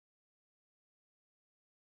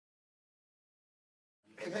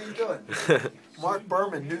Hey, how you doing? Mark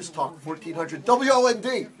Berman, News Talk 1400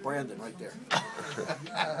 WOND. Brandon, right there.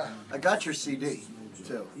 I got your CD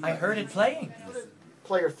too. I heard it playing.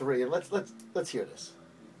 Player 3, and let's hear this.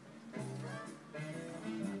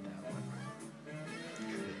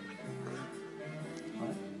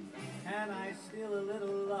 Can I steal a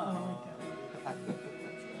little love?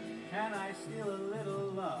 Can I steal a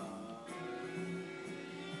little love?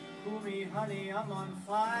 Cool me, honey, I'm on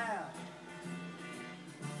fire.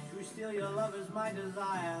 To steal your love is my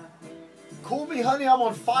desire. Cool me, honey, I'm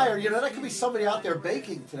on fire. You know, that could be somebody out there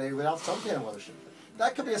baking today without suntan lotion.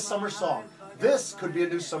 That could be a summer song. This could be a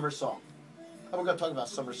new summer song. And we're going to talk about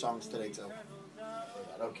summer songs today, too.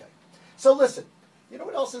 Okay. So listen, you know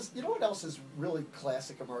what else is really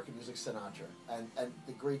classic American music? Sinatra and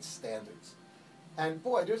the great standards. And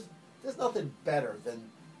boy, there's nothing better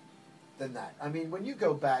than that. I mean, when you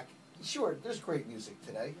go back, sure, there's great music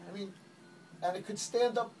today. I mean, and it could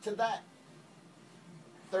stand up to that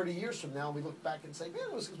 30 years from now, and we look back and say, man,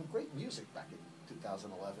 there was some great music back in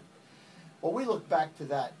 2011. Well, we look back to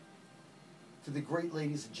that, to the great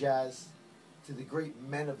ladies of jazz, to the great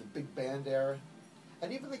men of the big band era,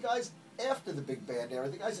 and even the guys after the big band era,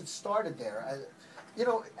 the guys that started there. You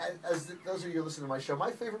know, those of you who listen to my show,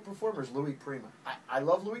 my favorite performer is Louis Prima. I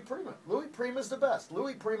love Louis Prima. Louis Prima's the best.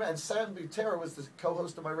 Louis Prima, and Sam Butera was the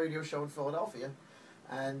co-host of my radio show in Philadelphia.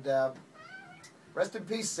 And rest in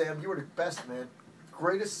peace, Sam. You were the best, man.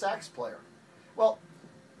 Greatest sax player. Well,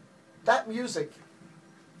 that music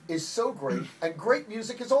is so great, and great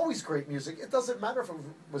music is always great music. It doesn't matter if it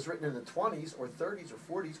was written in the 20s or 30s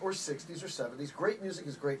or 40s or 60s or 70s. Great music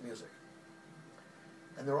is great music.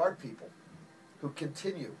 And there are people who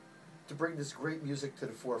continue to bring this great music to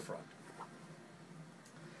the forefront.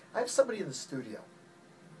 I have somebody in the studio.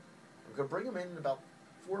 I'm going to bring him in about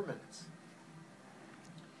 4 minutes.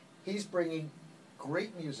 He's bringing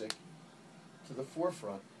great music to the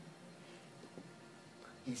forefront.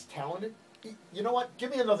 He's talented. You know what?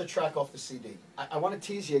 Give me another track off the CD. I want to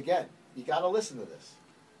tease you again. You got to listen to this.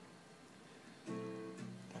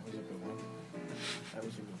 That was a good one. That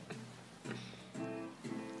was a good one.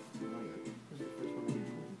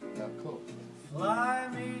 Cool. Fly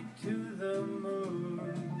me to the moon,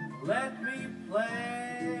 let me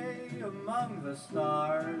play among the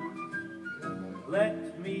stars.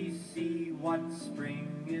 Let me see what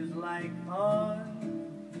spring is like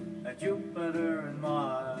on Jupiter and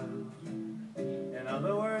Mars. In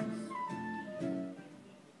other words,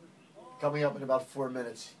 coming up in about 4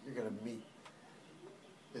 minutes, you're going to meet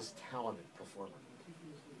this talented performer.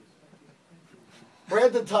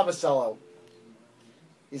 Brandon Tomasello.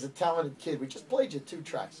 He's a talented kid. We just played you 2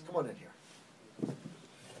 tracks. Come on in here.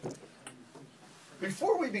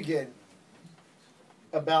 Before we begin,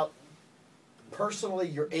 about personally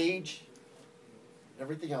your age and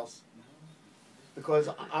everything else, because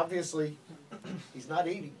obviously he's not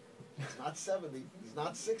 80, he's not 70, he's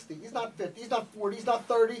not 60, he's not 50, he's not 40, he's not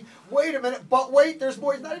 30. Wait a minute, but wait, there's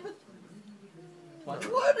more. He's not even 20.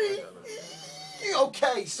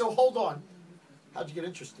 Okay, so hold on. How'd you get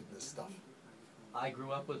interested in this stuff? I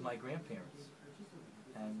grew up with my grandparents,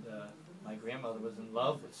 and my grandmother was in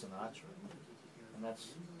love with Sinatra, and that's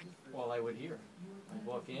all I would hear. I'd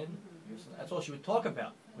walk in, that's all she would talk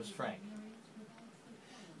about was Frank.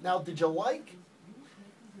 Now, did you like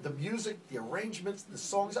the music, the arrangements, the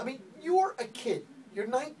songs? I mean, you're a kid. You're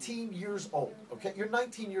 19 years old, okay? You're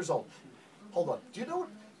 19 years old. Hold on. Do you know,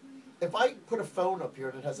 if I put a phone up here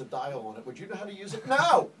and it has a dial on it, would you know how to use it?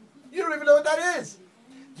 No! You don't even know what that is.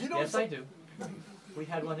 Do you know? Yes, I do. We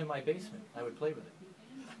had one in my basement. I would play with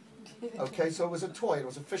it. Okay, so it was a toy. It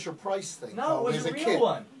was a Fisher-Price thing. No, it was a real kid.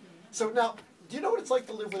 one. So now, do you know what it's like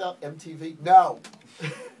to live without MTV? No.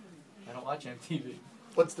 I don't watch MTV.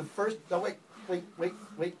 What's the first... No, wait.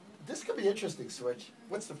 This could be interesting, Switch.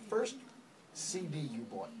 What's the first CD you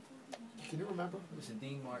bought? Can you remember? It was a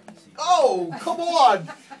Dean Martin CD. Oh, come on!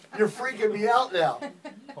 You're freaking me out now.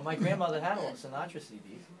 Well, my grandmother had all Sinatra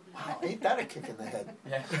CDs. Wow, ain't that a kick in the head?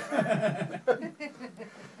 Yeah.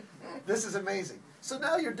 This is amazing. So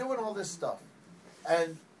now you're doing all this stuff.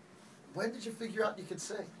 And when did you figure out you could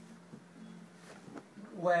sing?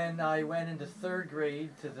 When I went into 3rd grade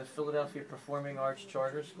to the Philadelphia Performing Arts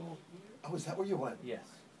Charter School. Oh, is that where you went? Yes.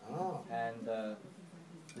 Oh. And the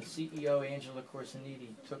CEO, Angela Corsiniti,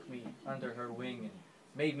 took me under her wing and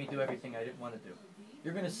made me do everything I didn't want to do.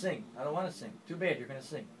 You're going to sing. I don't want to sing. Too bad, you're going to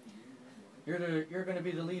sing. You're going to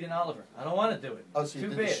be the lead in Oliver. I don't want to do it. Oh, so you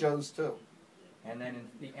did the shows too. And then in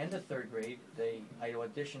the end of 3rd grade, I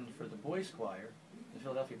auditioned for the boys' choir, the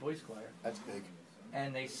Philadelphia Boys' Choir. That's big.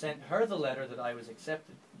 And they sent her the letter that I was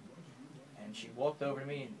accepted. And she walked over to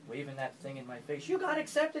me and waving that thing in my face. You got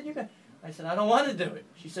accepted. You got. I said, I don't want to do it.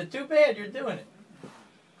 She said, too bad you're doing it.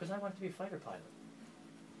 Because I wanted to be a fighter pilot.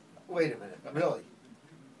 Wait a minute, really?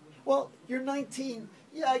 Well, you're 19.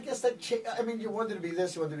 Yeah, I guess that. I mean, you wanted to be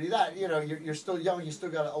this, you wanted to be that. You know, you're still young. You still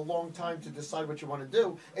got a long time to decide what you want to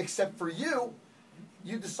do. Except for you,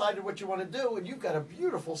 you decided what you want to do, and you've got a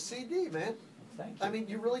beautiful CD, man. Thank you. I mean,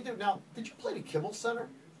 you really do. Now, did you play the Kimmel Center?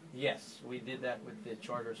 Yes, we did that with the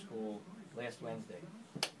charter school last Wednesday.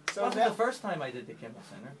 So Wasn't the first time I did the Kimmel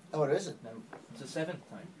Center. Oh, it isn't. No, it's the 7th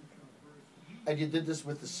time. And you did this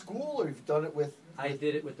with the school, or you've done it with? I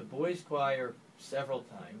did it with the boys' choir several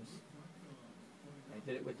times. I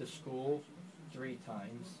did it with the school 3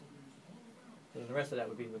 times. So the rest of that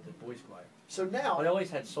would be with the boys' choir. So now, But I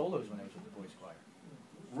always had solos when I was with the boys' choir.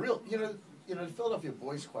 the Philadelphia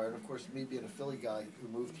Boys Choir, and of course, me being a Philly guy who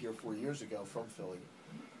moved here 4 years ago from Philly,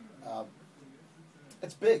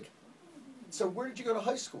 it's big. So where did you go to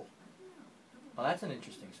high school? Well, that's an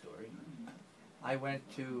interesting story. I went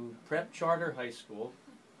to Prep Charter High School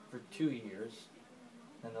for 2 years.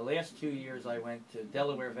 And the last 2 years I went to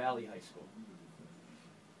Delaware Valley High School.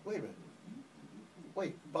 Wait a minute.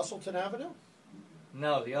 Wait, Bustleton Avenue?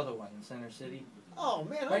 No, the other one in Center City. Oh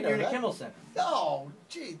man, I Right know near the that. Kimmel Center. Oh,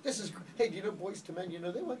 gee, this is. Hey, do you know Boys to Men? You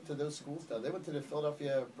know they went to those schools down. They went to the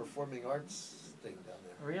Philadelphia Performing Arts thing down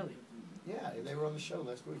there. Really? Yeah, they were on the show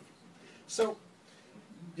last week. So,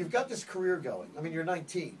 you've got this career going. I mean, you're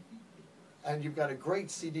 19, and you've got a great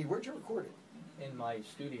CD. Where'd you record it? In my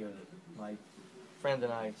studio that my friend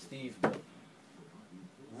and I, Steve, built.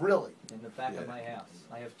 Really? In the back of my house.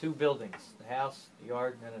 I have 2 buildings, the house, the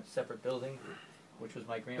yard, and then a separate building, which was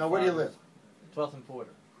my grandfather's. Now, where do you live? 12th and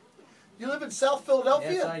Porter. You live in South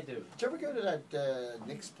Philadelphia? Yes, I do. Did you ever go to that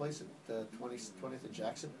Nick's place at 20th and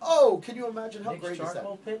Jackson? Oh, can you imagine how Nick's great is that?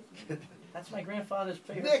 charcoal pit? That's my grandfather's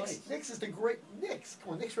favorite Nick's. place. Nick's is the great. Nick's.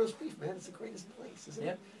 Come on, Nick's roast beef, man. It's the greatest place, isn't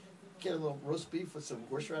Yep. it? Get a little roast beef with some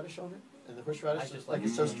horseradish on it, and the horseradish I is just like like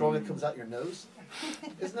it's so strong it comes out your nose.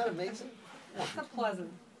 Isn't that amazing? That's pleasant.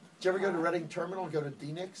 Did you ever go to Reading Terminal and go to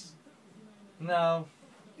D Nick's? No.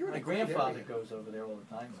 You're in My a great grandfather area. goes over there all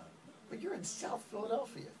the time, though. But you're in South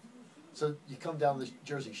Philadelphia. So you come down the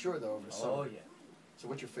Jersey Shore, though, over the summer. Oh, yeah. So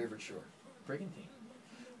what's your favorite shore? Brigantine.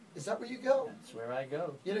 Is that where you go? That's where I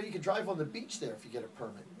go. You know, you can drive on the beach there if you get a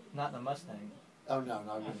permit. Not in a Mustang. Oh, no,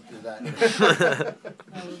 I wouldn't do that.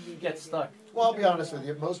 You get stuck. Well, I'll be honest with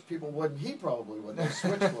you. Most people wouldn't. He probably wouldn't.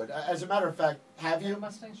 Switch would. As a matter of fact, have you?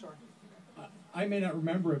 Mustang, sure. I may not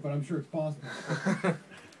remember it, but I'm sure it's possible.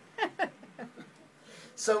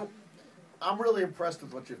 So, I'm really impressed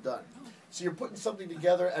with what you've done. So you're putting something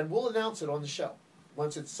together, and we'll announce it on the show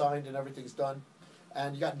once it's signed and everything's done.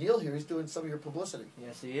 And you got Neil here. He's doing some of your publicity.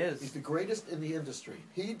 Yes, he is. He's the greatest in the industry.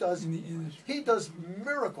 He does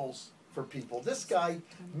miracles for people. This guy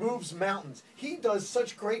moves mountains. He does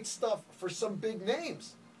such great stuff for some big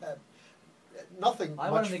names. Nothing I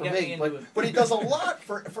much wanted to for get me, me into but he does a lot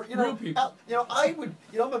for you know. Real people. I would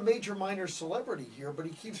I'm a major minor celebrity here, but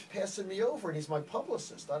he keeps passing me over, and he's my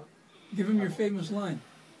publicist. Give him your famous line.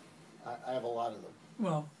 I have a lot of them.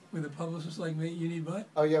 Well, with a publicist like me, you need what?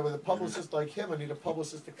 Oh yeah, with a publicist like him, I need a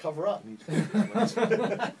publicist to cover up.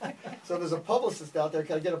 So there's a publicist out there.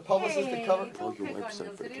 Can I get a publicist to cover? Don't pick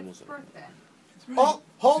on Neil's birthday. That's right. Oh,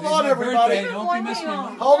 hold Today's on, my everybody. birthday, Don't be missing me.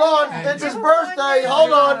 Hold on, it's his birthday.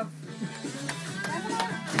 Hold on.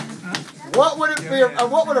 What would it be?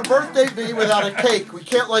 What would a birthday be without a cake? We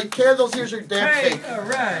can't light candles. Here's your damn Hey, cake. all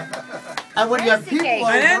right. And when you have Where's the people cake?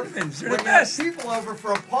 My over, infants, they're when the you have best. people over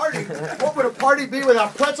for a party, what would a party be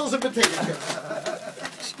without pretzels and potato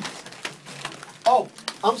chips? Oh,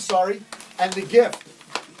 I'm sorry. And the gift.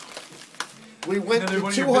 We went Another to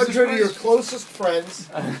one of your 200 business of your cards? closest friends,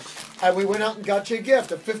 and we went out and got you a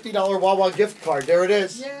gift, a $50 Wawa gift card. There it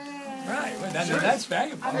is. Right, well, that's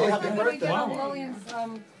valuable. I'm Hey, not happy going to birthday. get Wow. Lillian's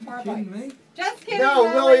bar Kidding bites. me? Just kidding, No,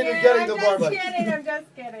 Lillian is getting the bar I'm bites. just kidding, I'm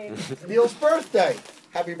just kidding. Neil's birthday.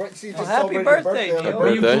 Happy birthday. See, you just happy celebrated your birthday, on the Neil. Were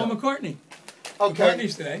you birthday. Paul McCartney? Okay.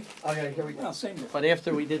 McCartney's today. Okay, here we go. Well, same day. But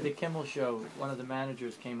after we did the Kimmel show, one of the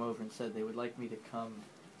managers came over and said they would like me to come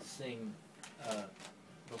sing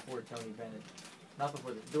before Tony Bennett. Not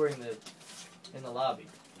before, in the lobby,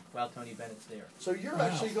 while Tony Bennett's there. So you're Wow.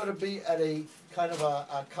 actually going to be at a kind of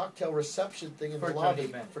a cocktail reception thing in For the Tony lobby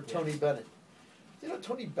Bennett, for yeah. Tony Bennett. You know,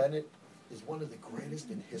 Tony Bennett is one of the greatest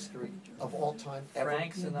in history of all time ever.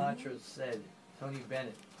 Frank Sinatra said Tony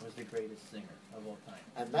Bennett was the greatest singer of all time.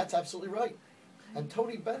 And that's absolutely right. And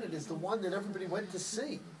Tony Bennett is the one that everybody went to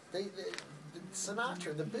see.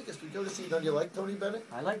 Sinatra, the biggest. We go to see. Don't you like Tony Bennett?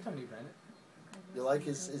 I like Tony Bennett. You like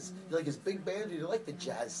his big band? Or you like the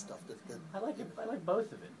jazz stuff? I like it. I like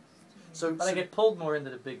both of it. So, But I get pulled more into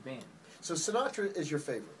the big band. so Sinatra is your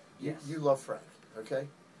favorite. Yes. You love Frank, okay?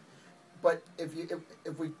 But if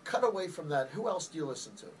we cut away from that, who else do you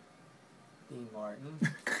listen to? Dean Martin.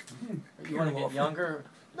 You want to get younger?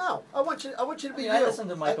 No, I want you to be you. I listen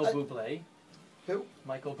to Michael Bublé. Who?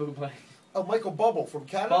 Michael Bublé. Oh, Michael Bubble from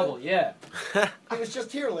Canada. Bubble, yeah. He was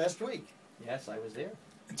just here last week. Yes, I was there.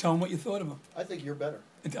 And tell him what you thought of him. I think you're better.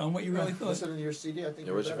 And tell him what you really thought. Listening to your CD, I think Yeah,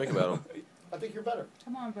 you're what you better. think about him? I think you're better.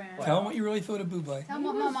 Come on, Brandon. Tell him what you really thought of Bublé. Tell him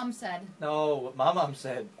what my mom said. No, what my mom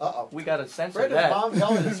said. Uh-oh. We got to censor Brandon's that. mom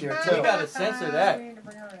Helen is here, too. We got to censor that.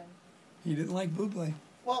 He didn't like Bublé.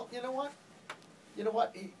 Well, you know what? You know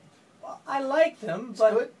what? Well, I like them, It's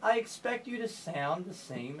but good. I expect you to sound the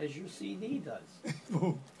same as your CD does.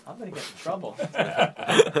 I'm going to get in trouble.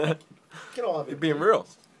 Get all of You're it. being real.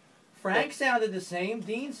 Frank sounded the same.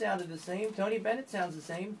 Dean sounded the same. Tony Bennett sounds the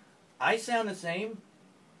same. I sound the same.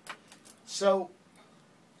 So,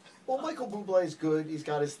 well, Michael Bublé is good. He's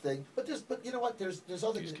got his thing. But you know what? There's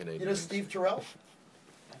other. He's You Canadian. know Steve Terrell?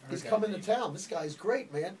 He's coming to town. This guy's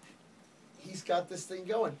great, man. He's got this thing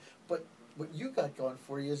going. But what you got going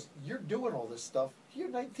for you is you're doing all this stuff. You're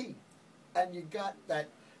 19, and you got that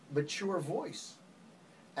mature voice,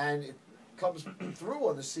 and it comes through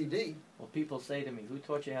on the CD. Well, people say to me, "Who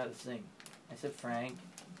taught you how to sing?" I said, "Frank,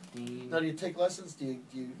 Dean." Now, do you take lessons? Do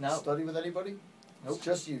you No. study with anybody? Nope. It's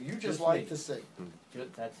just you. You just Just like me. to sing.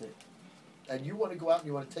 That's it. And you want to go out and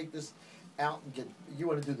you want to take this out and you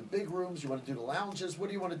want to do the big rooms, you want to do the lounges. What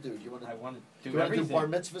do you want to do? Do you want to I want to do you want to do everything.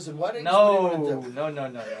 bar mitzvahs and weddings? No, What do you want to do?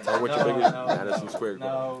 no. Tell him what you think of Madison Square Garden.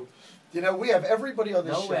 No. You know, we have everybody on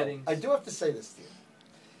this No show. weddings. I do have to say this to you.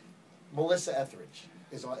 Melissa Etheridge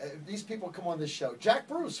is on. These people come on this show. Jack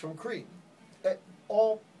Bruce from Creed,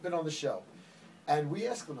 all been on the show, and we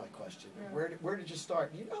asked them that question. Yeah. Where did you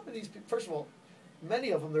start? You know how many of these people? First of all,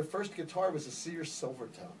 many of them, their first guitar was a Sears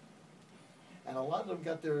Silvertone, and a lot of them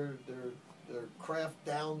got their craft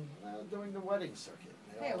down during the wedding circuit.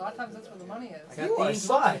 Hey, a lot of times that's where the money is. I got You are Dean's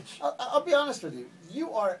something. watch. I'll be honest with you.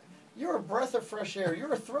 You're a breath of fresh air.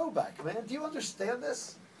 You're a throwback, man. Do you understand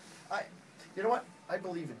this? You know what? I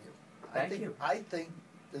believe in you. Thank you. I think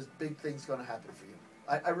there's big things going to happen for you.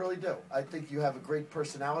 I really do. I think you have a great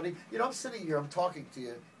personality. You know, I'm sitting here, I'm talking to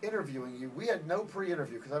you, interviewing you. We had no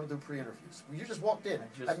pre-interview because I don't do pre-interviews. You just walked in.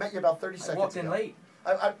 I met you about 30 seconds I walked in ago. late.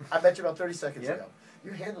 I met you about 30 seconds Yep. ago.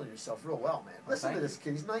 You're handling yourself real well, man. Listen thank to this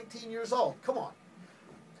kid. He's 19 years old. Come on.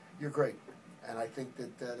 You're great. And I think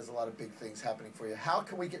that there's a lot of big things happening for you. How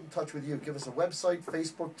can we get in touch with you? Give us a website,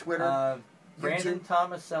 Facebook, Twitter, YouTube.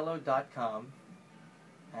 BrandonTomasello.com.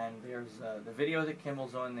 And there's the video that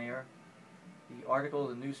Kimmel's on there. The article,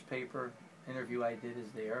 the newspaper interview I did is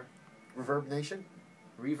there. Reverb Nation.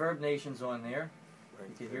 Reverb Nation's on there.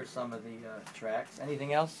 You can hear some of the tracks.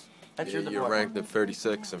 Anything else? That's your You're department. ranked at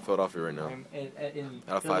 36 in Philadelphia right now. In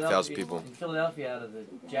Out of 5,000 Philadelphia- people. In Philadelphia, out of the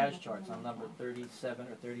jazz charts, I'm number 37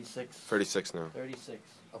 or 36. 36 now. 36.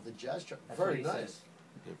 Of the jazz chart. That's what Very he nice. says.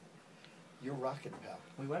 You're rocking, pal.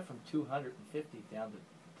 We went from 250 down to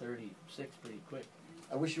 36 pretty quick.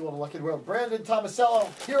 I wish you all the luck in the world. Brandon Tomasello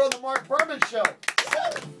here on the Mark Berman Show.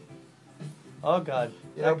 Oh, God.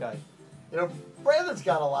 You That know, guy. You know, Brandon's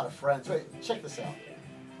got a lot of friends. Wait, check this out.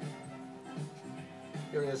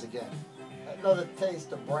 Here he is again. Another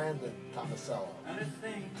taste of Brandon Tomasello.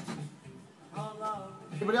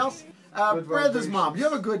 Anybody else? Good Brandon's vibration. mom. You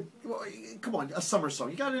have a good, come on, a summer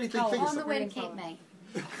song. You got anything? Oh, Think of on the something. way to Cape May.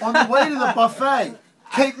 On the way to the buffet.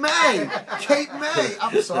 Cape May. Cape May.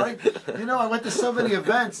 I'm sorry. You know, I went to so many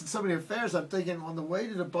events and so many affairs. I'm thinking on the way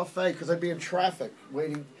to the buffet because I'd be in traffic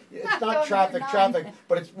waiting. It's not Going traffic, in traffic, line.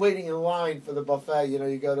 but it's waiting in line for the buffet. You know,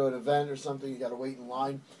 you go to an event or something, you got to wait in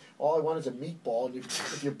line. All I want is a meatball, and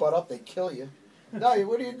if you butt up, they kill you. No,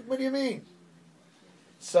 what do you mean?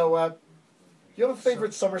 So, you have a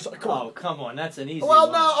favorite summer song? Come on. Oh, come on. That's an easy Well,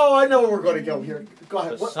 one. no. Oh, I know where we're going to go here. Go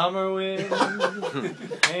ahead. The What? summer wind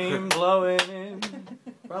came blowing in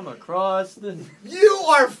from across the... You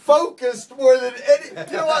are focused more than any.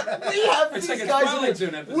 You know what? We have It's these like a guys. Twilight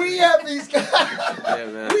Zone episode. We have these guys. Yeah,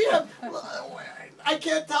 man. We have. I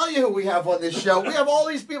can't tell you who we have on this show. We have all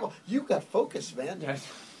these people. You got focus, man.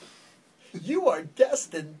 You are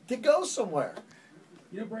destined to go somewhere.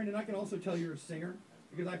 You know, Brandon, I can also tell you're a singer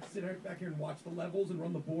because I have to sit back here and watch the levels and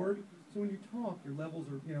run the board. So when you talk, your levels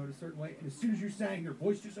are, you know, in a certain way. And as soon as you sang, your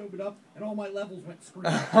voice just opened up, and all my levels went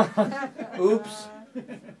screaming. Oops.